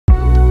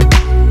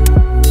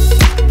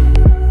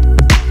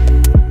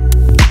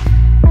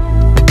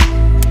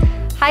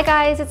Hi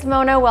guys, it's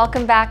Mona.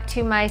 Welcome back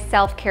to my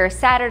self-care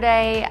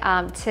Saturday.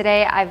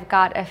 Today I've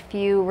got a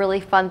few really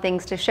fun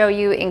things to show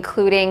you,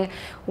 including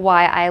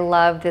why I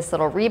love this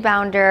little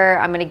rebounder.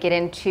 I'm gonna get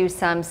into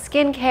some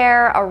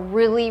skincare, a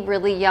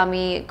really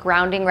yummy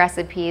grounding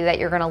recipe that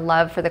you're gonna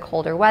love for the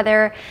colder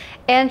weather,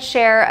 and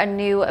share a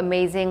new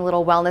amazing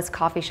little wellness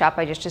coffee shop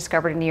I just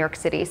discovered in New York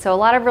City. So a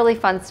lot of really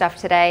fun stuff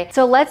today.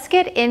 So let's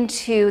get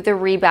into the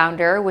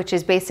rebounder, which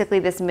is basically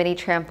this mini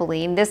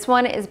trampoline. This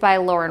one is by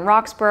Lauren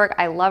Roxburgh.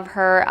 I love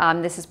her.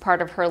 This is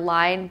part of her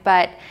line,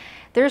 but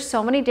there's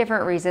so many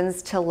different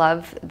reasons to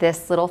love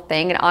this little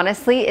thing. And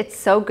honestly, it's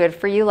so good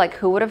for you. Like,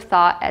 who would have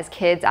thought as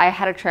kids, I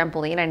had a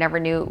trampoline. I never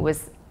knew it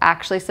was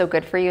actually so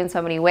good for you in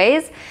so many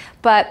ways.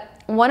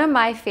 But one of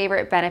my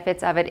favorite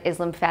benefits of it is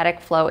lymphatic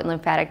flow and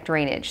lymphatic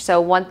drainage. So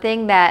one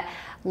thing that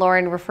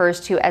Lauren refers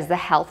to as the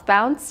health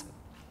bounce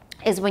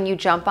is when you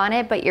jump on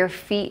it, but your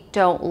feet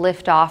don't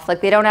lift off,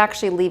 like they don't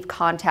actually leave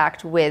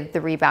contact with the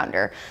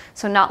rebounder.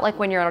 So not like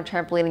when you're on a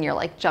trampoline and you're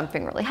like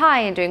jumping really high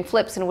and doing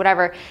flips and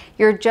whatever,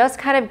 you're just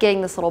kind of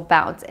getting this little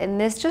bounce.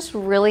 And this just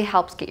really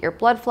helps get your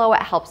blood flow.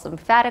 It helps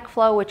lymphatic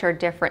flow, which are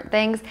different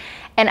things.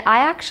 And I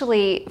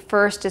actually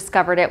first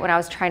discovered it when I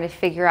was trying to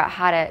figure out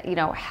how to,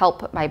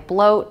 help my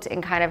bloat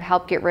and kind of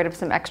help get rid of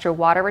some extra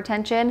water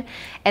retention.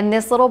 And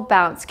this little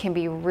bounce can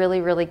be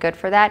really good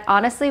for that.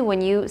 Honestly,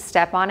 when you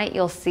step on it,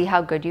 you'll see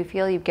how good you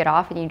feel. You get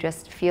off and you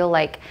just feel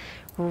like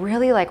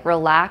really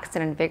relaxed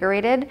and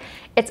invigorated.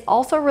 It's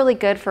also really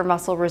good for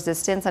muscle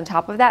resistance on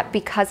top of that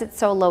because it's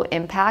so low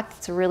impact.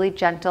 It's really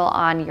gentle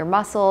on your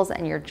muscles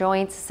and your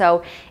joints.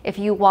 So if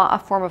you want a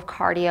form of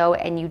cardio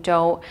and you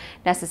don't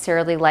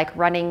necessarily like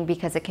running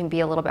because it can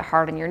be a little bit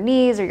hard on your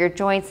knees or your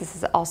joints, this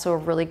is also a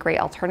really great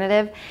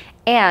alternative.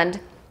 And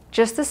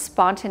just the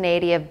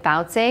spontaneity of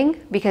bouncing,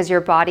 because your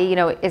body,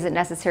 isn't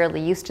necessarily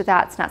used to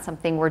that. It's not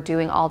something we're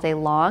doing all day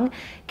long,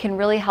 can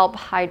really help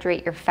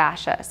hydrate your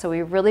fascia. So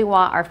we really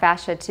want our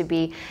fascia to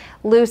be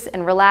loose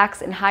and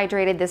relaxed and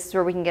hydrated. This is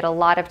where we can get a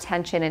lot of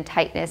tension and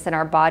tightness in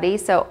our body.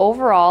 So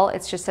overall,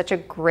 it's just such a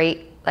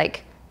great,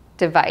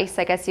 device,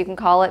 I guess you can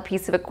call it,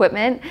 piece of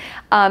equipment.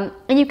 And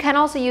you can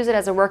also use it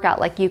as a workout.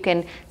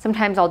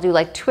 Sometimes I'll do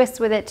twists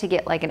with it to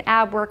get an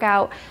ab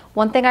workout.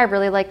 One thing I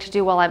really like to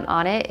do while I'm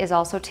on it is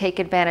also take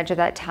advantage of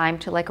that time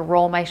to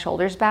roll my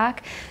shoulders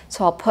back.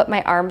 So I'll put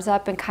my arms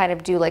up and kind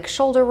of do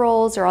shoulder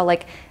rolls, or I'll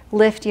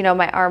lift,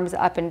 my arms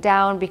up and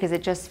down, because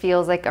it just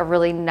feels like a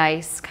really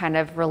nice kind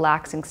of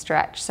relaxing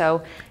stretch.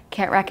 So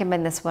can't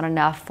recommend this one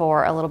enough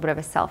for a little bit of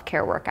a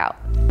self-care workout.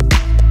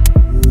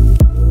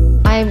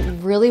 I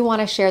really want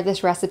to share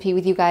this recipe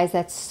with you guys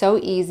that's so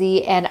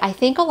easy, and I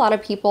think a lot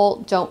of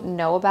people don't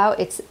know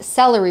about. It's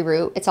celery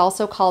root. It's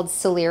also called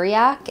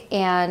celeriac,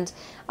 and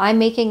I'm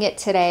making it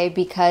today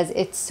because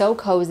it's so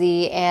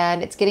cozy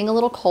and it's getting a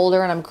little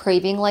colder and I'm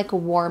craving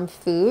warm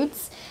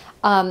foods.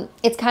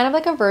 It's kind of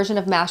like a version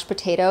of mashed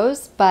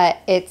potatoes, but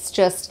it's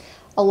just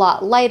a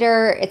lot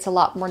lighter, it's a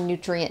lot more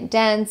nutrient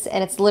dense,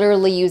 and it's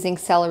literally using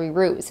celery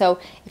root. So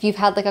if you've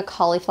had a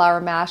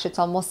cauliflower mash, it's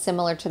almost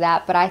similar to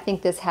that, but I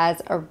think this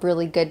has a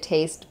really good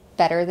taste,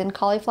 better than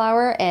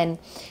cauliflower, and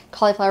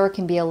cauliflower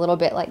can be a little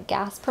bit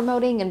gas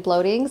promoting and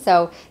bloating,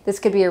 so this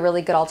could be a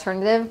really good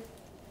alternative.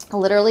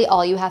 Literally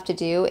all you have to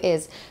do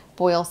is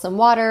boil some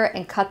water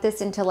and cut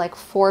this into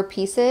 4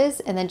 pieces,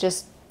 and then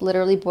just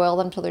literally boil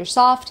them till they're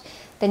soft.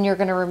 Then you're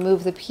gonna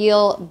remove the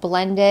peel,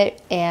 blend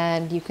it,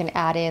 and you can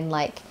add in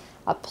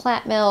a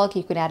plant milk.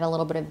 You could add a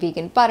little bit of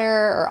vegan butter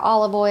or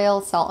olive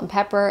oil, salt and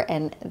pepper,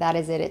 and that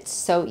is it. It's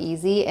so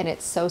easy and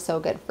it's so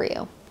good for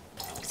you.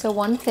 So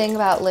one thing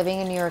about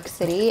living in New York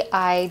City,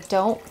 I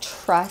don't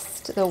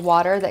trust the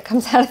water that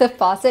comes out of the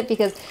faucet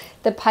because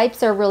the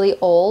pipes are really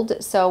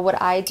old. So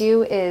what I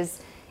do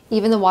is,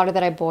 even the water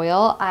that I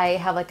boil, I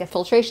have a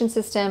filtration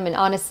system, and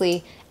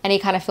honestly, any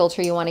kind of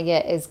filter you want to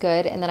get is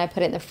good. And then I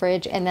put it in the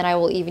fridge, and then I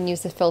will even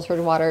use the filtered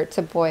water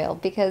to boil,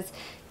 because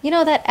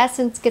that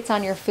essence gets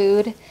on your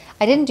food.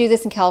 I didn't do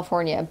this in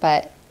California,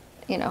 but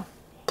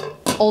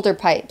older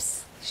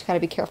pipes, you just got to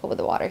be careful with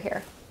the water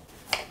here.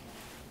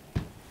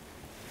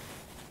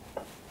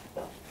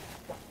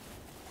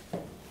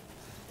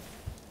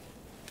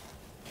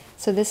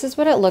 So this is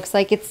what it looks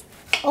like. It's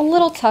a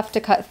little tough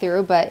to cut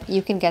through, but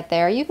you can get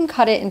there. You can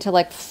cut it into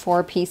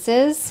 4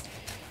 pieces.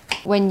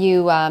 When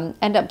you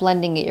end up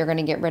blending it, you're going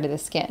to get rid of the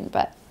skin,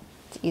 but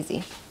it's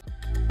easy.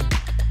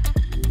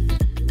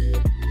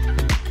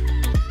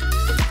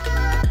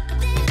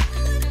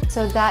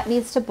 So that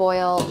needs to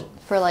boil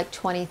for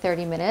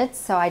 20-30 minutes.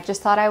 So I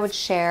just thought I would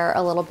share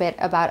a little bit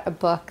about a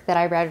book that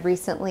I read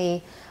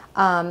recently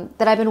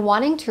that I've been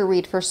wanting to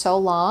read for so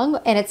long.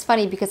 And it's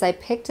funny because I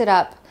picked it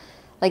up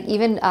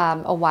even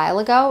a while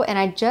ago, and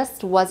I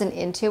just wasn't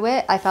into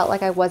it. I felt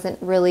like I wasn't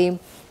really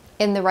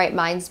in the right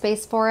mind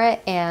space for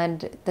it.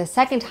 And the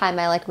second time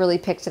I really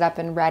picked it up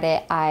and read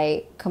it,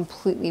 I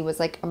completely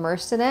was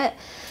immersed in it.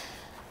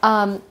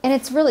 And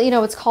it's really,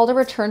 it's called A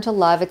Return to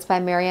Love. It's by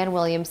Marianne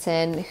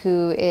Williamson,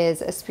 who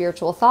is a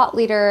spiritual thought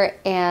leader.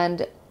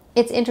 And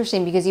it's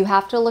interesting because you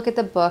have to look at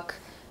the book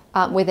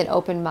with an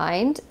open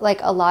mind. Like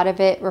a lot of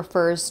it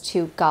refers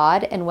to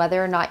God, and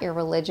whether or not you're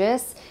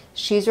religious,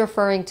 she's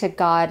referring to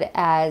God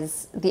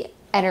as the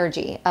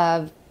energy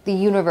of the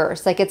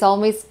universe. Like it's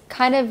always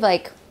kind of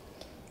like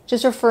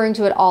just referring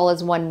to it all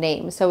as one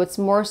name. So it's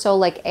more so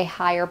like a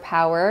higher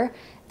power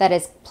that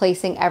is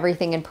placing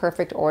everything in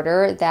perfect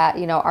order, that,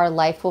 you know, our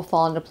life will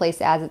fall into place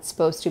as it's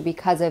supposed to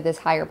because of this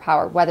higher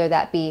power, whether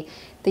that be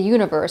the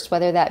universe,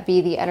 whether that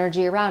be the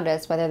energy around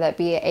us, whether that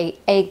be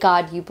a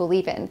God you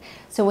believe in.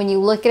 So when you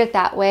look at it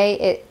that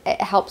way,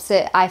 it helps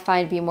it, I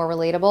find, be more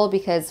relatable,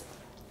 because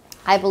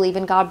I believe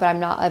in God, but I'm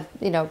not a,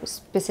 you know,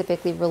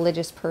 specifically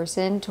religious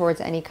person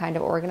towards any kind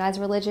of organized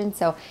religion.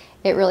 So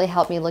it really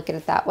helped me look at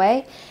it that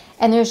way.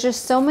 And there's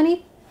just so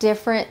many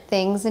different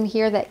things in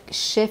here that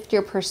shift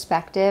your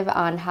perspective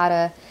on how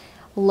to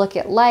look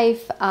at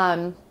life.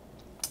 A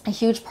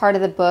huge part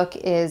of the book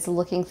is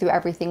looking through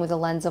everything with a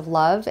lens of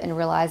love and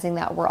realizing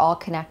that we're all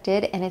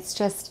connected. And it's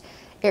just,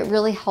 it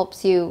really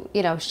helps you,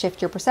 you know,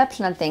 shift your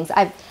perception on things.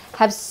 I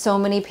have so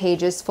many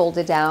pages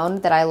folded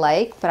down that I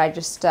like, but I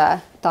just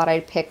thought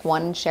I'd pick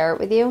one and share it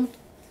with you.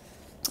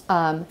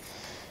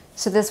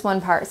 So this one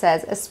part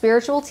says, a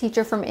spiritual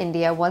teacher from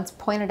India once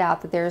pointed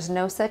out that there is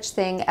no such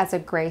thing as a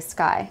gray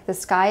sky. The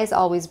sky is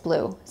always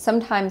blue.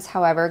 Sometimes,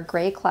 however,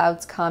 gray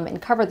clouds come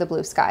and cover the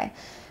blue sky.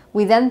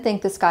 We then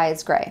think the sky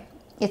is gray.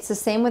 It's the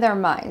same with our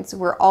minds.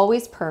 We're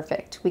always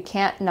perfect. We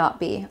can't not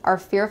be. Our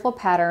fearful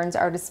patterns,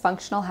 our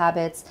dysfunctional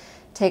habits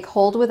take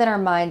hold within our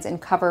minds and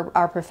cover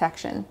our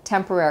perfection.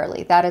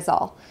 Temporarily, that is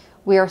all.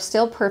 We are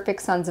still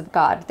perfect sons of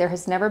God. There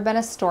has never been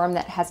a storm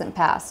that hasn't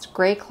passed.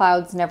 Gray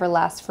clouds never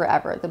last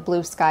forever. The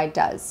blue sky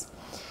does.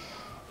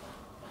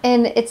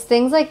 And it's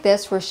things like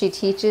this where she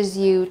teaches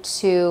you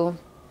to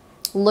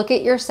look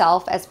at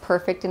yourself as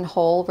perfect and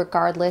whole,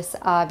 regardless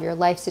of your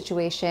life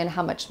situation,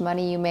 how much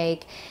money you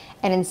make.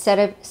 And instead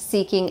of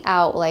seeking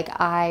out, like,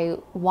 I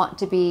want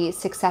to be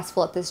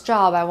successful at this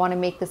job, I want to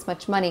make this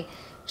much money,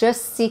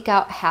 just seek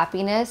out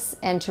happiness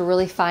and to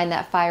really find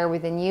that fire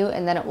within you,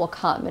 and then it will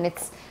come. And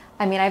it's,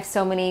 I mean, I have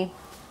so many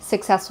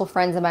successful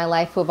friends in my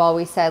life who have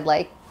always said,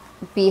 like,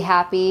 be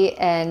happy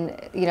and,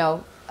 you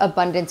know,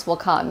 abundance will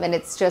come. And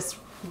it's just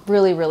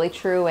really, really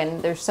true.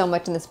 And there's so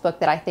much in this book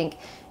that I think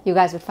you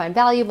guys would find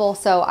valuable.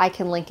 So I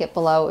can link it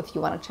below if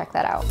you want to check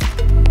that out.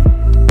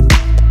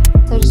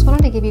 So I just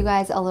wanted to give you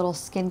guys a little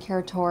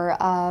skincare tour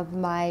of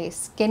my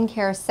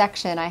skincare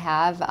section I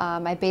have.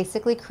 I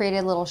basically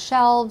created little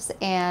shelves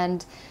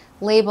and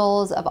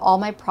labels of all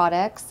my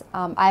products.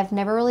 I've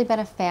never really been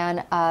a fan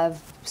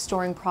of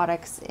storing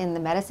products in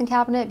the medicine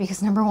cabinet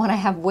because, number one, I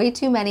have way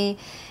too many,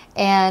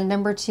 and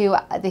number two,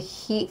 the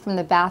heat from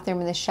the bathroom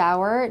and the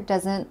shower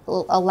doesn't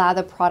allow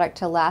the product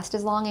to last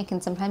as long and can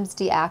sometimes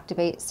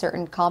deactivate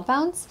certain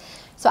compounds.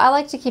 So I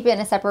like to keep it in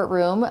a separate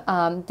room.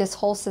 This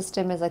whole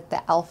system is like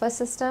the alpha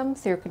system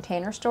through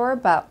Container Store,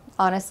 but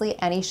honestly,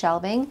 any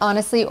shelving.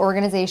 Honestly,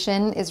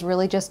 organization is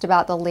really just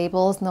about the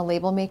labels and the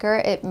label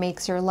maker. It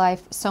makes your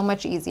life so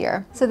much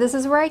easier. So this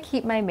is where I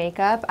keep my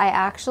makeup. I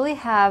actually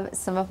have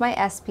some of my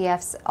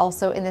SPFs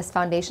also in this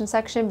foundation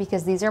section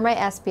because these are my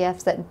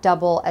SPFs that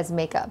double as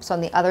makeup. So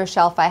on the other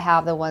shelf, I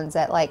have the ones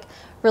that like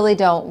really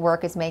don't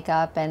work as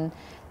makeup, and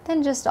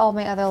then just all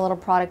my other little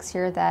products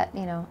here that,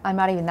 you know, I'm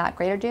not even that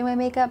great at doing my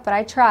makeup, but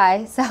I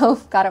try. So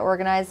got it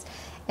organized.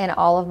 And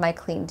all of my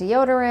clean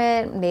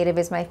deodorant. Native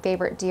is my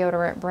favorite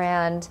deodorant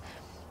brand.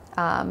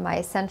 My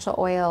essential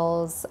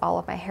oils, all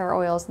of my hair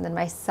oils, and then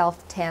my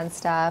self-tan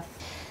stuff.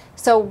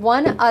 So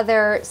one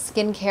other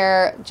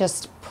skincare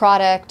just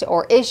product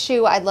or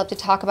issue I'd love to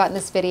talk about in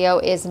this video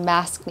is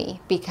Mask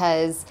Me,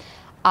 because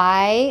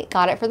I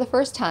got it for the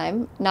first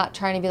time. Not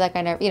trying to be like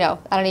I never, you know,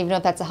 I don't even know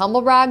if that's a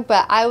humble brag,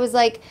 but I was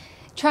like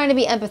trying to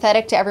be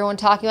empathetic to everyone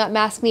talking about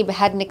Mask Me, but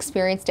hadn't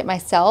experienced it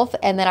myself.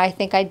 And then I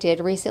think I did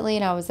recently,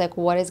 and I was like,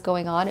 what is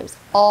going on? It was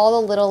all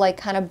the little like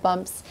kind of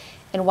bumps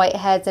and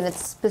whiteheads, and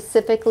it's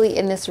specifically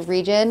in this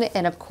region.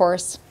 And of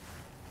course,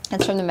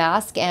 it's from the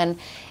mask, and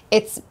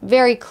it's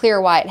very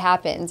clear why it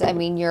happens. I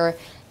mean,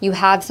 you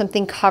have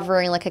something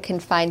covering like a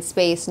confined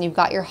space, and you've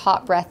got your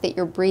hot breath that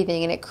you're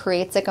breathing, and it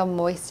creates like a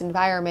moist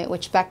environment,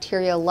 which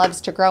bacteria loves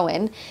to grow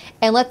in.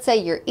 And let's say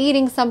you're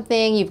eating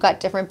something, you've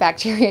got different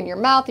bacteria in your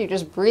mouth, you're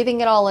just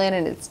breathing it all in,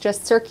 and it's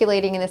just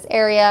circulating in this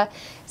area.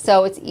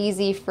 So it's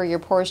easy for your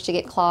pores to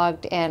get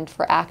clogged and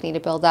for acne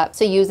to build up.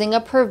 So using a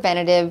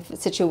preventative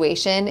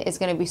situation is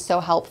going to be so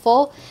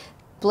helpful.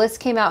 Bliss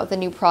came out with a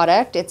new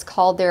product. It's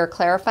called their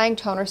Clarifying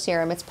Toner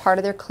Serum. It's part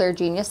of their Clear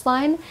Genius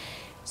line.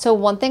 So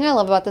one thing I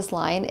love about this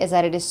line is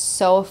that it is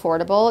so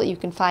affordable. You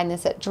can find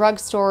this at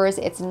drugstores.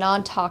 It's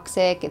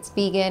non-toxic, it's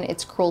vegan,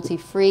 it's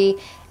cruelty-free,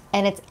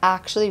 and it's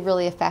actually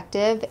really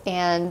effective.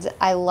 And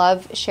I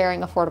love sharing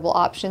affordable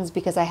options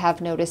because I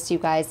have noticed you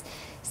guys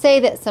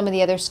say that some of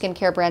the other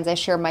skincare brands I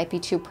share might be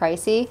too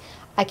pricey.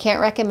 I can't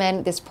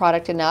recommend this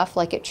product enough.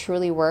 Like, it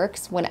truly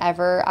works.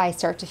 Whenever I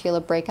start to feel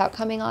a breakout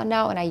coming on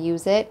now and I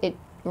use it, it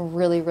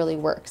really, really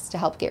works to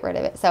help get rid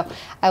of it. So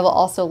I will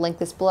also link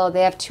this below.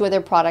 They have two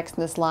other products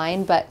in this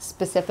line, but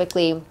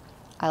specifically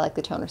I like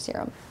the toner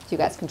serum, so you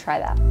guys can try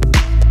that.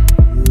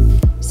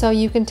 So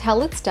you can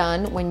tell it's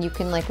done when you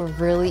can like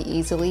really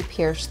easily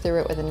pierce through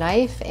it with a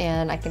knife,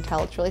 and I can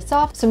tell it's really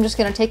soft. So I'm just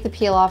gonna take the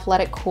peel off,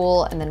 let it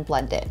cool, and then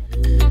blend it.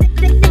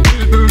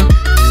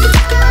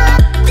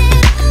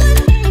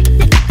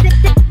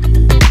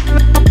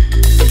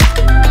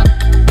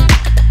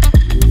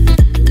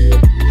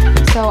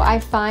 So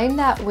I find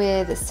that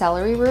with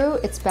celery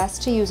root, it's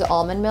best to use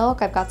almond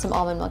milk. I've got some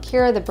almond milk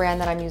here. The brand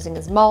that I'm using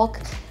is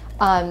Milk,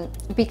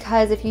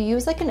 because if you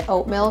use like an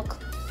oat milk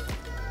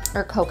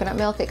or coconut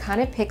milk, it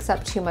kind of picks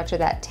up too much of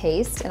that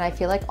taste, and I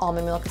feel like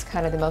almond milk is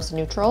kind of the most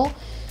neutral.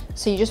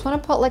 So you just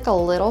want to put like a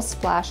little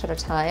splash at a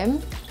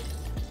time,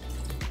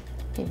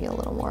 maybe a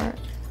little more,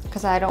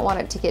 because I don't want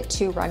it to get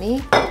too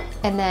runny.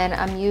 And then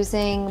I'm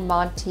using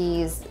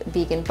Monty's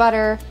vegan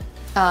butter.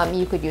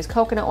 You could use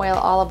coconut oil,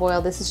 olive oil.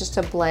 This is just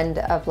a blend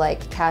of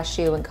like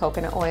cashew and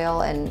coconut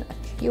oil and a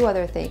few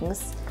other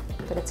things,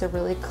 but it's a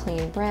really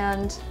clean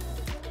brand.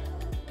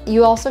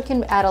 You also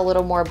can add a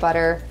little more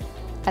butter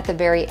at the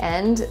very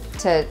end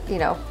to, you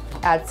know,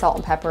 add salt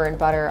and pepper and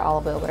butter,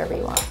 olive oil, whatever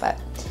you want. But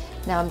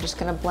now I'm just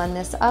gonna blend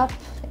this up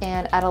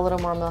and add a little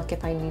more milk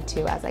if I need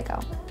to as I go.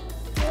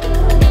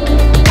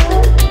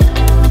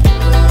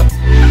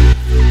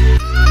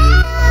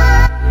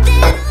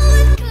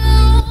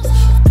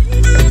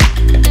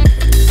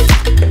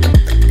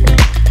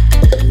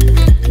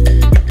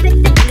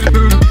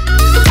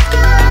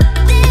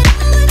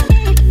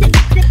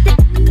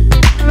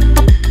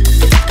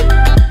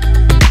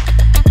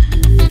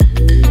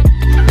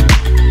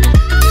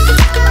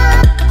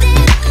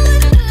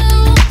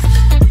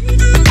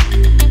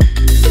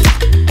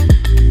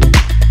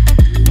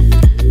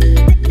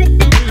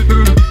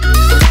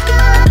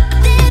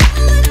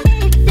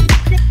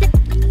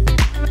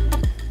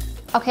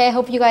 Okay, I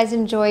hope you guys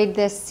enjoyed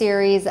this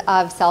series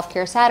of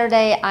Self-Care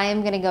Saturday. I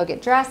am gonna go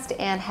get dressed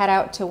and head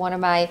out to one of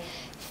my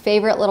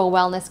favorite little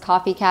wellness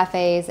coffee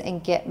cafes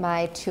and get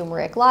my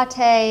turmeric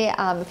latte.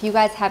 If you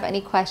guys have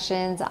any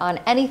questions on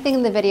anything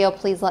in the video,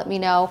 please let me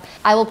know.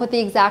 I will put the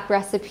exact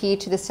recipe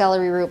to the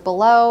celery root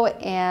below,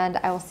 and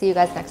I will see you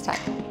guys next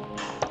time.